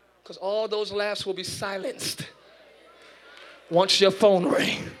 because all those laughs will be silenced once your phone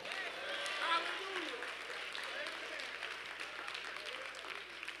rings.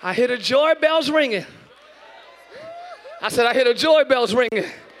 I hear the joy bells ringing. I said, I hear the joy bells ringing.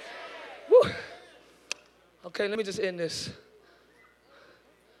 Woo. Okay, let me just end this.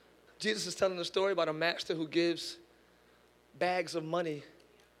 Jesus is telling a story about a master who gives bags of money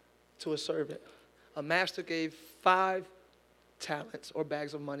to a servant. A master gave 5 talents or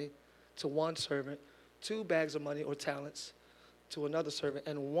bags of money to one servant, 2 bags of money or talents to another servant,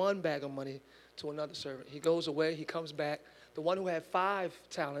 and 1 bag of money to another servant. He goes away, he comes back. The one who had 5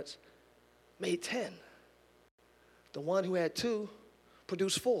 talents made 10. The one who had 2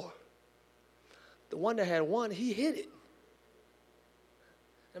 produced 4. The one that had 1, he hid it.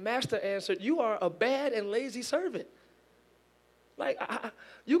 The master answered, you are a bad and lazy servant. Like,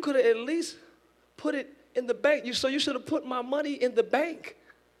 you could have at least put it in the bank. So you should have put my money in the bank.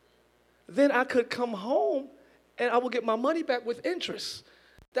 Then I could come home and I will get my money back with interest.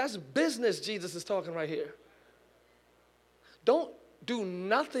 That's business Jesus is talking right here. Don't do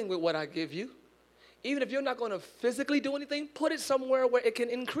nothing with what I give you. Even if you're not going to physically do anything, put it somewhere where it can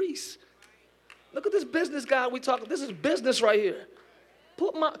increase. Look at this business guy we talking. This is business right here.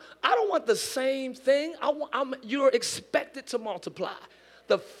 I don't want the same thing. You're expected to multiply.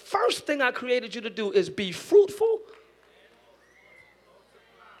 The first thing I created you to do is be fruitful.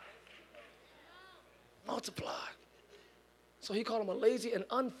 Multiply. So he called him a lazy and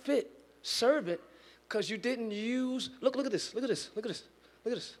unfit servant because you didn't use, look at this, look at this, look at this,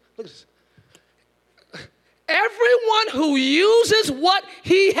 look at this, look at this. Everyone who uses what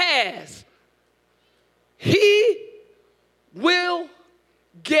he has, he will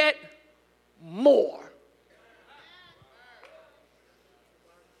get more.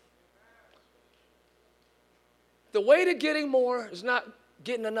 The way to getting more is not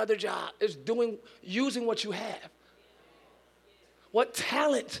getting another job. It's using what you have. What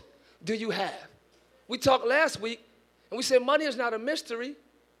talent do you have? We talked last week, and we said money is not a mystery.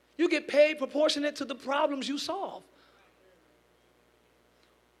 You get paid proportionate to the problems you solve.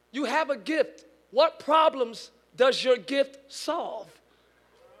 You have a gift. What problems does your gift solve?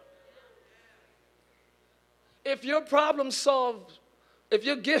 If your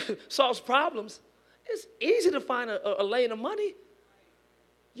gift solves problems, it's easy to find a lane of money.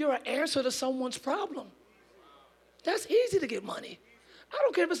 You're an answer to someone's problem. That's easy to get money. I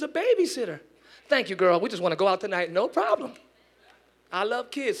don't care if it's a babysitter. Thank you, girl. We just want to go out tonight. No problem. I love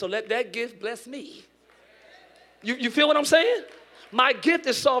kids, so let that gift bless me. You feel what I'm saying? My gift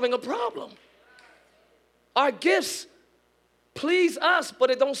is solving a problem. Our gifts please us, but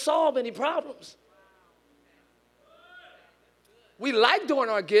it don't solve any problems. We like doing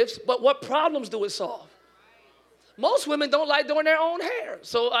our gifts, but what problems do it solve? Most women don't like doing their own hair.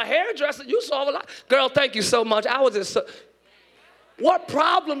 So a hairdresser, you solve a lot. Girl, thank you so much. What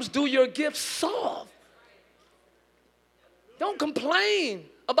problems do your gifts solve? Don't complain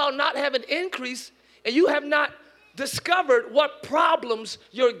about not having increase and you have not discovered what problems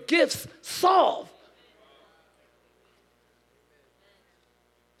your gifts solve.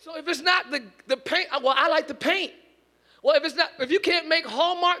 So if it's not the paint, well, I like to paint. Well, if you can't make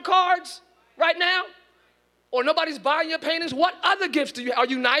Hallmark cards right now, or nobody's buying your paintings, what other gifts do you have? Are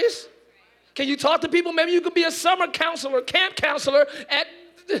you nice? Can you talk to people? Maybe you could be a summer counselor, camp counselor at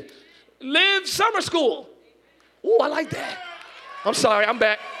Live Summer School. Ooh, I like that. I'm sorry, I'm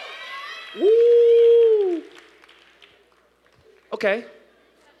back. Woo. Okay.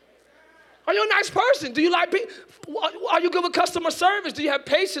 Are you a nice person? Do you like people? Are you good with customer service? Do you have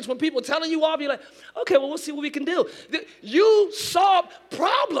patience when people are telling you off? You're like, okay, well, we'll see what we can do. You solve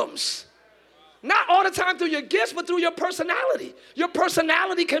problems. Not all the time through your gifts, but through your personality. Your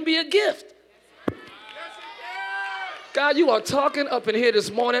personality can be a gift. God, you are talking up in here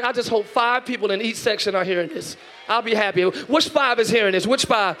this morning. I just hope 5 people in each section are hearing this. I'll be happy. Which 5 is hearing this? Which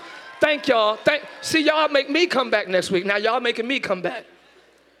 5? Thank y'all. See, y'all make me come back next week. Now y'all making me come back.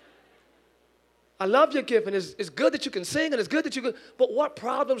 I love your gift, and it's good that you can sing, and it's good that you can, but what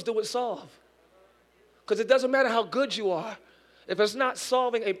problems do it solve? Because it doesn't matter how good you are. If it's not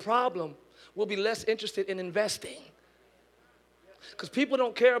solving a problem, we'll be less interested in investing. Because people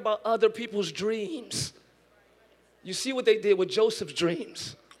don't care about other people's dreams. You see what they did with Joseph's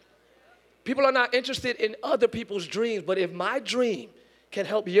dreams. People are not interested in other people's dreams, but if my dream can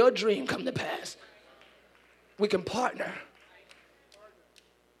help your dream come to pass, we can partner.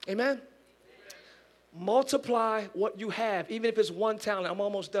 Amen? Multiply what you have, even if it's one talent. I'm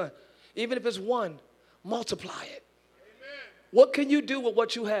almost done. Even if it's one, multiply it. What can you do with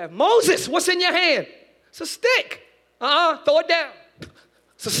what you have? Moses, what's in your hand? It's a stick. Throw it down.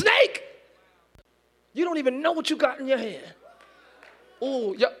 It's a snake. You don't even know what you got in your hand.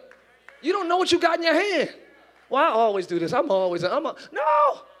 Ooh, you don't know what you got in your hand. Well, I always do this. No.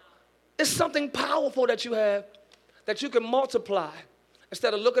 It's something powerful that you have that you can multiply.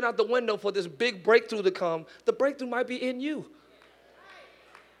 Instead of looking out the window for this big breakthrough to come, the breakthrough might be in you.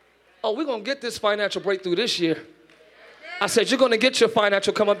 Oh, we're going to get this financial breakthrough this year. I said, you're going to get your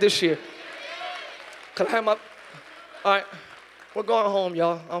financial come up this year. Can I have my... All right, we're going home,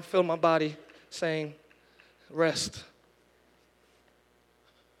 y'all. I'm feeling my body saying, rest.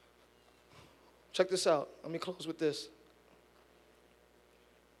 Check this out. Let me close with this.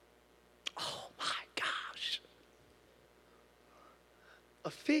 Oh, my gosh. A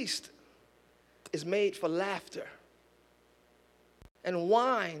feast is made for laughter, and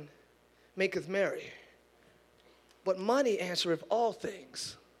wine maketh merry. But money answereth all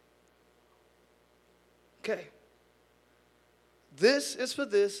things. Okay. This is for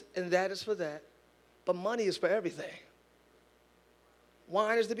this, and that is for that. But money is for everything.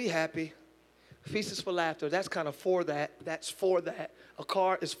 Wine is to be happy. Feast is for laughter. That's kind of for that. That's for that. A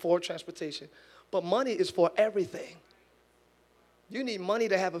car is for transportation. But money is for everything. You need money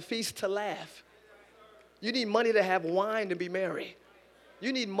to have a feast to laugh. You need money to have wine to be merry.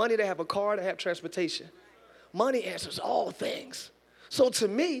 You need money to have a car, to have transportation. Money answers all things. So to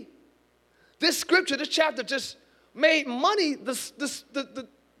me, this scripture, this chapter just made money the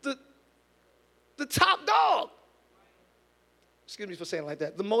top dog. Excuse me for saying it like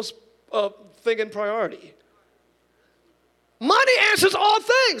that. The most thing in priority. Money answers all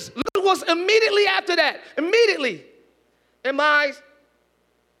things. Look what's immediately after that. Immediately. In my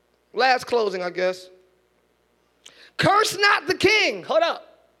last closing, I guess. Curse not the king. Hold up.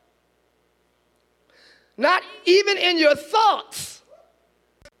 Not even in your thoughts.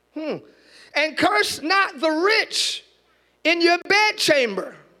 And curse not the rich in your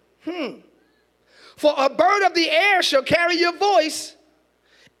bedchamber. For a bird of the air shall carry your voice,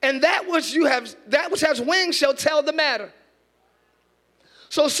 and that which has wings shall tell the matter.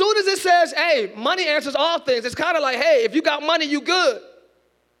 So as soon as it says, hey, money answers all things, it's kind of like, hey, if you got money, you good.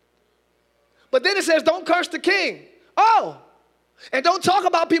 But then it says, don't curse the king. Oh, and don't talk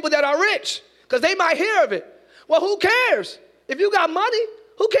about people that are rich, because they might hear of it. Well, who cares? If you got money,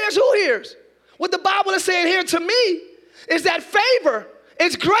 who cares who hears? What the Bible is saying here to me is that favor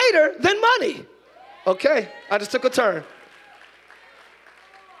is greater than money. Okay, I just took a turn.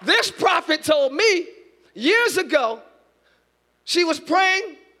 This prophet told me years ago, she was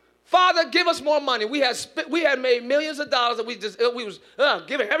praying, Father, give us more money. We had made millions of dollars, and we was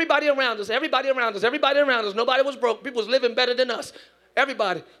giving everybody around us. Nobody was broke. People was living better than us.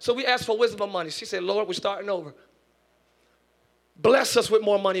 Everybody. So we asked for wisdom of money. She said, Lord, we're starting over. Bless us with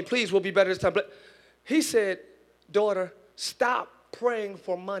more money. Please, we'll be better this time. But he said, daughter, stop praying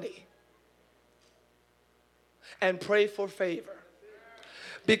for money and pray for favor.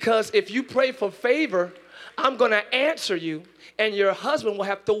 Because if you pray for favor, I'm going to answer you, and your husband will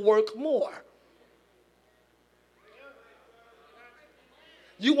have to work more.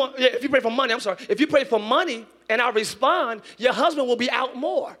 If you pray for money, If you pray for money and I respond, your husband will be out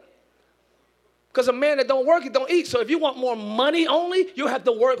more. Because a man that don't work, he don't eat. So if you want more money only, you have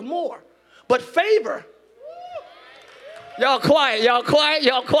to work more. But favor, y'all quiet.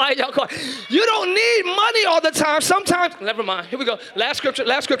 You don't need money all the time. Sometimes, never mind. Here we go. Last scripture.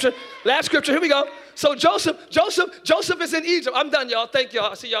 Here we go. So Joseph is in Egypt. I'm done, y'all. Thank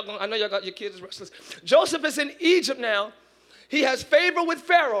y'all. I see y'all. I know y'all got your kids restless. Joseph is in Egypt now. He has favor with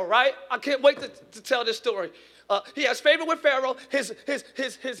Pharaoh, right? I can't wait to tell this story. He has favor with Pharaoh.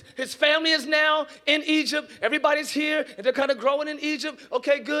 His family is now in Egypt. Everybody's here, and they're kind of growing in Egypt.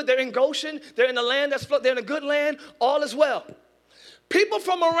 Okay, good. They're in Goshen. They're in the land they're in a good land. All is well. People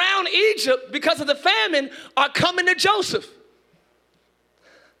from around Egypt, because of the famine, are coming to Joseph.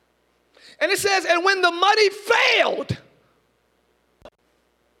 And it says, and when the money failed,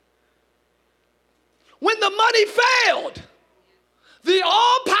 the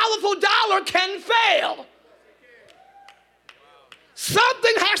all-powerful dollar can fail.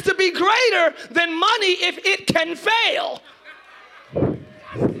 Something has to be greater than money if it can fail.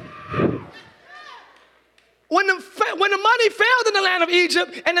 When the money failed in the land of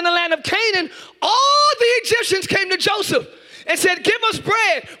Egypt and in the land of Canaan, all the Egyptians came to Joseph and said, give us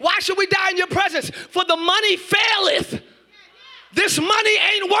bread. Why should we die in your presence? For the money faileth. This money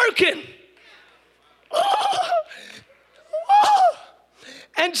ain't working.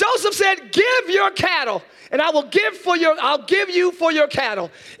 And Joseph said, give your cattle, and I'll give you for your cattle.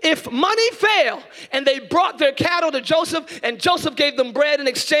 If money fail, and they brought their cattle to Joseph, and Joseph gave them bread in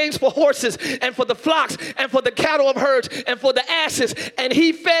exchange for horses, and for the flocks, and for the cattle of herds, and for the asses, and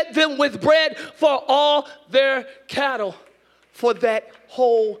he fed them with bread for all their cattle for that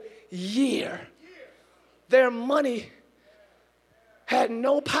whole year. Their money had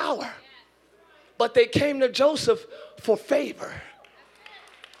no power, but they came to Joseph for favor.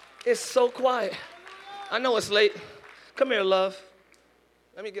 It's so quiet. I know it's late. Come here, love.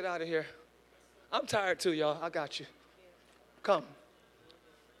 Let me get out of here. I'm tired too, y'all. I got you. Come.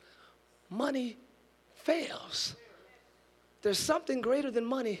 Money fails. There's something greater than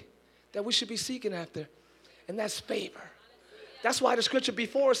money that we should be seeking after, and that's favor. That's why the scripture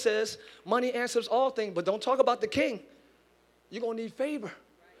before says money answers all things, but don't talk about the king. You're going to need favor.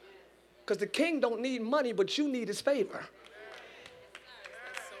 Because the king don't need money, but you need his favor.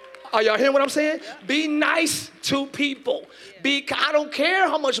 Are y'all hearing what I'm saying? Be nice to people. I don't care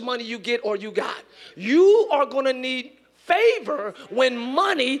how much money you get or you got. You are going to need favor when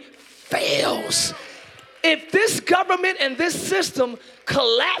money fails. If this government and this system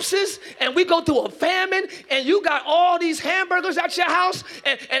collapses and we go through a famine and you got all these hamburgers at your house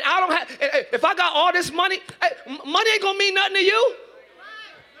and I don't have, if I got all this money, money ain't going to mean nothing to you.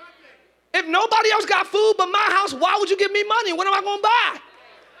 If nobody else got food but my house, why would you give me money? What am I going to buy?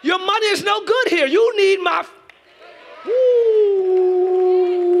 Your money is no good here. You need my... Woo.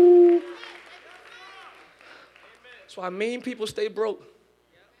 That's why mean people stay broke.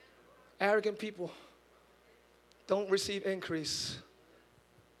 Arrogant people don't receive increase.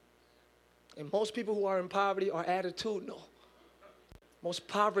 And most people who are in poverty are attitudinal. Most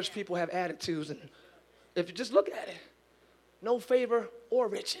impoverished people have attitudes. And if you just look at it, no favor or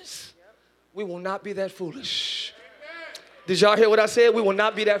riches. We will not be that foolish. Did y'all hear what I said? We will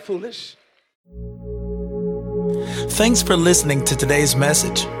not be that foolish. Thanks for listening to today's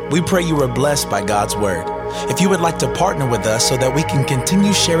message. We pray you were blessed by God's word. If you would like to partner with us so that we can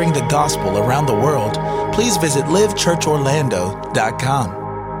continue sharing the gospel around the world, please visit livechurchorlando.com.